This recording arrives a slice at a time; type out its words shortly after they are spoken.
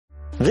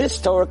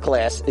This Torah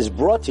class is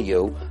brought to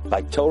you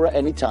by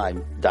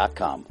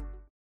TorahAnytime.com.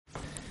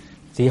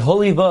 The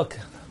holy book,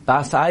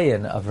 Bas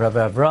Ayin, of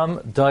Rabbi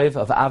Avram Dov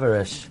of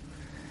Avarish,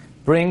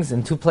 brings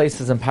in two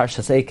places in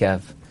Parshas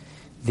Eikev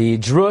the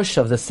drush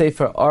of the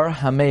Sefer Or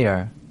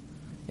HaMeir,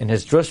 in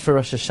his drush for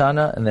Rosh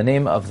Hashanah, in the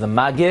name of the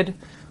Magid,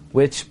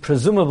 which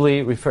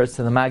presumably refers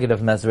to the Magid of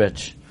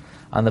Mezrich,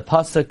 on the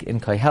pasuk in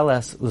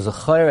Koheles,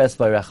 Uzachoyer es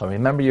Barecha,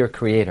 remember your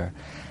Creator.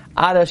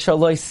 Ada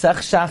shaloi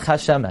sechshach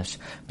hashemesh,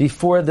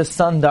 before the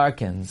sun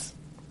darkens,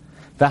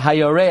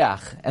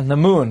 v'hayoreach, and the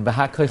moon,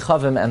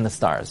 v'hakoychavim, and the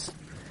stars.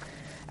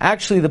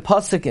 Actually, the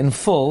pasuk in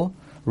full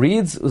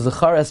reads,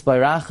 Uzachar es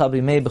bayracha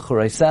b'mei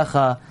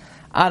b'churaisecha,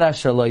 ada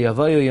shalo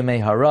yavoyu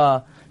yemei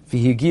hara,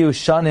 v'higiu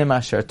shanim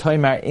asher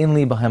toimar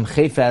inli b'hem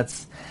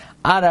chefetz,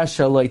 ada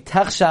shaloi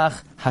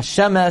techshach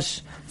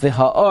hashemesh,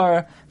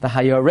 v'haor,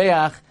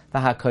 v'hayoreach,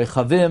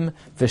 v'hakoychavim,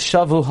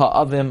 v'shavu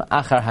ha'avim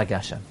achar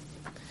hageshem.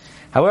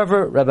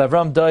 However, Rabbi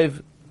Avram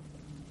Dov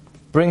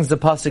brings the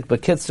pasuk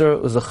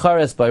b'kitzur,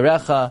 Uzachares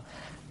bayrecha,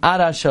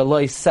 Ada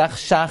shaloi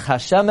sechshach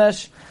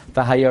hashemesh,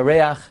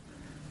 v'hayareach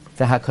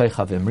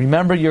v'hakoychavim.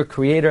 Remember your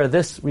Creator.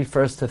 This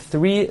refers to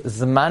three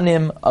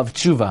zmanim of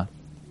tshuva.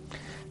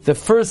 The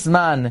first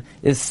zman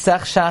is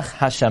sechshach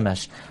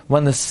hashemesh,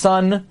 when the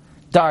sun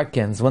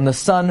darkens, when the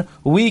sun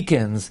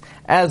weakens.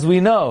 As we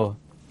know,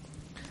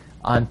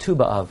 on Tu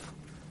B'Av,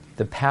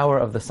 the power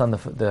of the sun,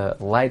 the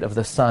light of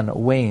the sun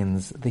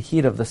wanes, the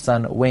heat of the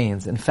sun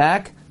wanes. In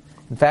fact,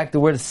 the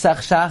word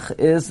sechshach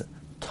is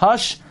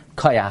tosh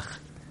kayach.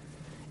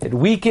 It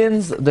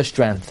weakens the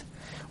strength.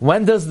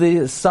 When does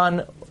the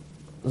sun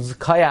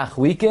kayach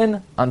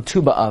weaken? On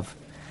Tu B'Av.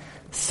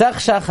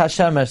 Sechshach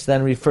hashemesh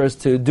then refers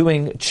to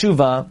doing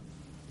tshuva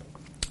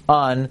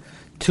on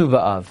Tu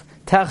B'Av.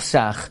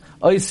 Techshach,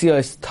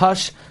 oisios,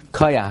 tosh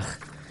kayach.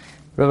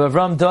 Rabbi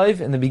Avram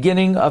Dov, in the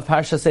beginning of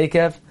Parshas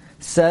Eikev,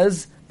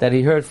 says that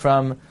he heard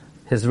from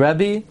his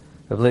Rebbe,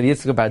 Rabbi Levi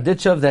Yitzchak Bar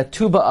Ditchav, that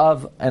Tu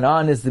B'Av and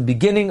on is the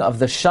beginning of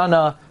the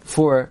Shana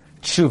for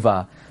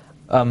Tshuva.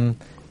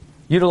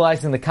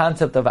 Utilizing the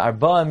concept of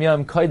Arba'im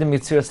Yom Koydem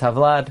Yitziras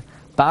Havlad,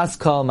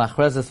 Baskal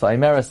Machrezes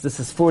V'Aimeres,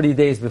 this is 40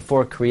 days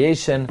before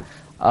creation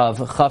of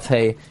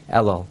Chafhei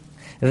Elul.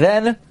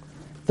 Then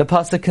the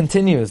pasuk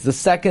continues. The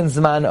second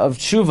Zman of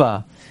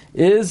Tshuva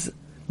is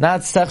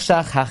not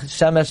Sechshach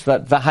HaShemesh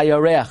but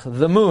V'Hayareach,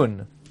 the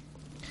moon.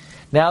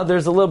 Now,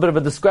 there's a little bit of a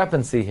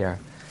discrepancy here.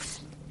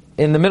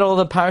 In the middle of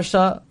the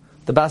parsha,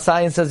 the Bas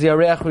Ayin says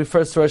Yareach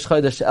refers to Rosh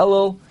Chodesh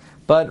Elul,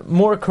 but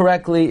more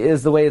correctly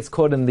is the way it's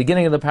quoted in the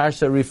beginning of the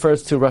parsha. It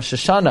refers to Rosh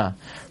Hashanah.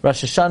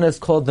 Rosh Hashanah is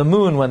called the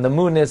moon when the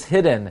moon is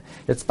hidden.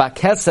 It's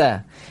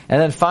Bakeseh.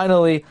 And then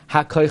finally,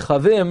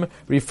 HaKoychavim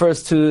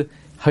refers to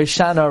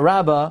Hoshana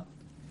Rabbah,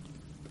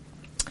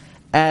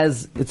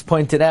 as it's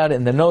pointed out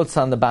in the notes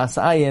on the Bas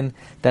Ayin,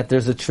 that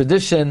there's a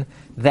tradition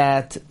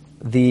that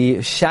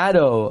the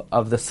shadow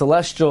of the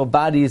celestial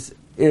bodies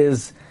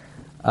is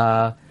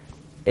a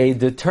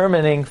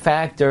determining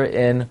factor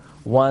in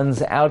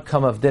one's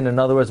outcome of din. In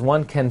other words,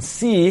 one can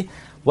see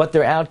what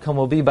their outcome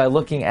will be by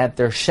looking at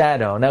their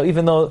shadow. Now,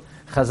 even though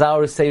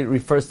Chazal say it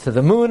refers to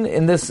the moon,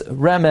 in this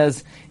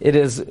remez, it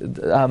is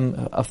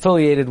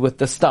affiliated with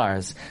the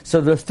stars. So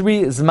the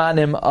three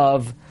zmanim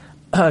of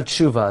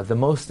tshuva, the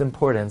most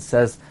important,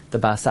 says the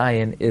Bas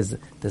Ayin, is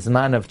the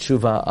zman of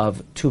tshuva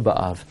of Tu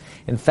B'Av.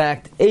 In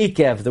fact,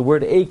 Eikev, the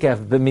word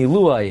Eikev,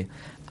 b'miluai,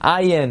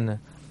 Ayin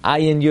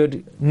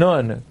Yud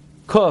Nun,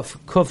 Kuf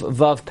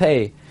Vav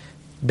Pei,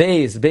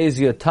 Beis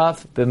Yud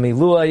Taf,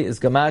 b'miluai is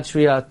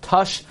Gematria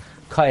Tosh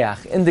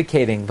Kayach,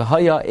 indicating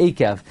V'haya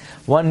Eikev.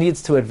 One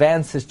needs to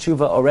advance his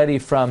tshuva already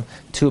from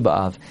Tu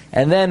B'Av.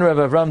 And then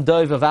Rabbi Avram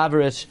Dov of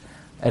Avarish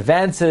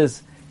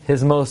advances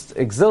his most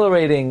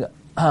exhilarating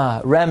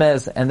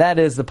remez, and that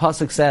is the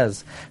pasuk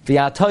says,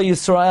 "V'yata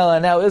Yisrael,"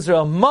 and now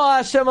Israel, Ma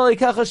Hashem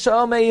Alikecha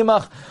Sha'omei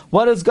Yimach.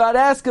 What does God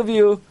ask of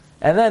you?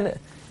 And then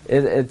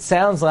it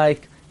sounds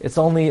like it's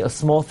only a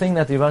small thing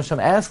that the Rebbeinu Shem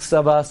asks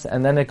of us,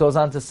 and then it goes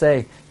on to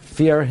say,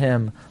 fear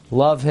Him,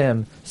 love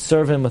Him,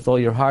 serve Him with all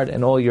your heart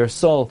and all your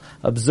soul,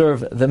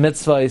 observe the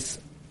mitzvahs,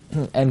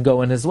 and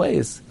go in His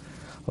ways.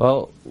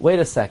 Well, wait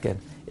a second.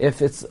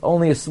 If it's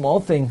only a small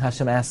thing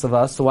Hashem asks of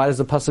us, so why does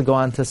the pasuk go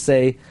on to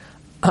say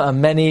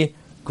many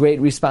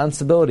great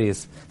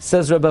responsibilities?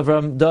 Says Rabbi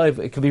Avram Dov,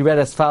 it could be read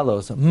as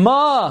follows.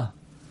 Ma!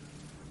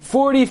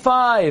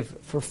 45!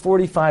 For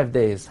 45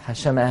 days,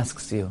 Hashem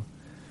asks you.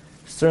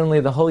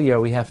 Certainly the whole year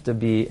we have to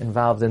be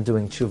involved in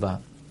doing tshuva.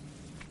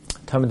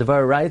 Talmud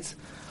Devar writes,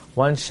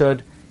 one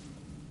should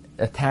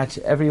attach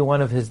every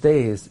one of his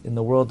days in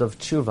the world of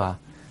tshuva.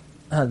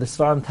 The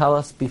Svarim tell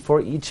us before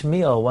each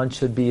meal one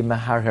should be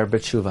maharher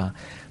b'tshuva.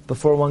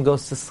 Before one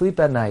goes to sleep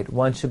at night,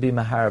 one should be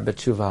maharher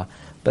b'tshuva.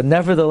 But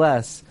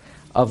nevertheless,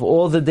 of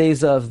all the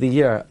days of the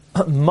year,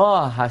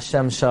 Ma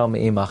Hashem Shalom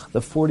Imach,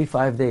 the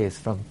 45 days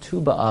from Tu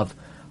B'Av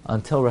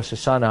until Rosh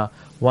Hashanah,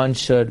 one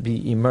should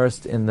be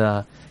immersed in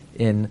the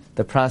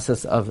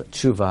process of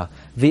tshuva.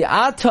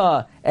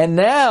 V'ata, and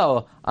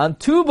now on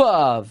Tu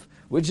B'Av,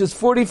 which is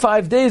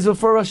 45 days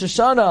before Rosh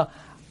Hashanah,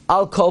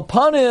 Al Kol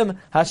Panim,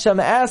 Hashem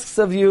asks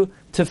of you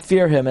to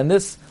fear Him. And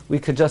this, we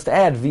could just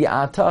add,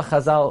 V'ata,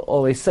 Chazal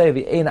always say,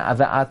 V'eina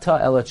V'ata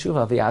ela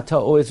tshuva. V'ata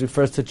always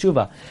refers to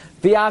tshuva.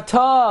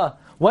 V'ata,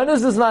 when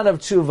is this man of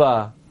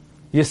tshuva?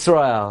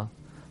 Yisrael.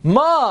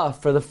 Ma,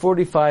 for the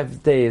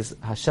 45 days,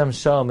 Hashem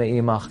Sho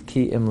me'imach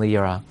ki im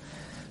liyira.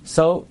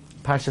 So,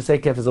 Parsha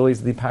Sekev is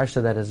always the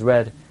Parsha that is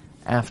read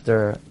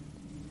after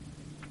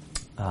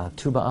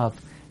Tu B'Av,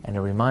 and it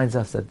reminds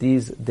us that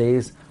these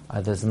days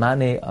are the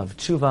Zmane of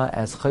Tshuva,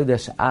 as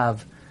Chodesh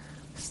Av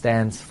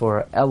stands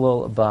for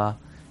Elul Ba,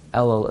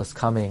 Elul is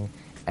coming,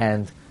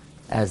 and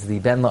as the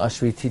Ben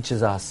La'ashri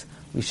teaches us,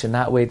 we should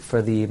not wait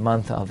for the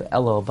month of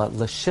Elul, but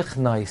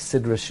L'Shichnai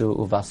Sidrashu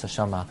Uvas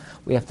Hashama.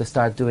 We have to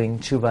start doing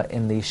Tshuva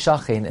in the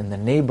Shachin, in the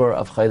neighbor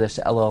of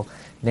Chodesh Elul,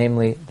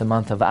 namely the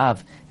month of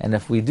Av. And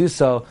if we do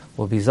so,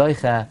 we'll be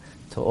Zoicha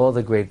to all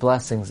the great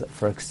blessings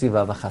for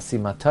Ksiva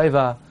V'Chasima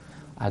Toiva.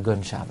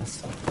 Agun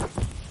Shabbos.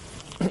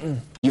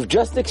 You've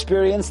just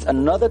experienced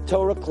another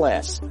Torah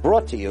class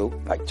brought to you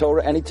by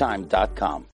TorahAnytime.com.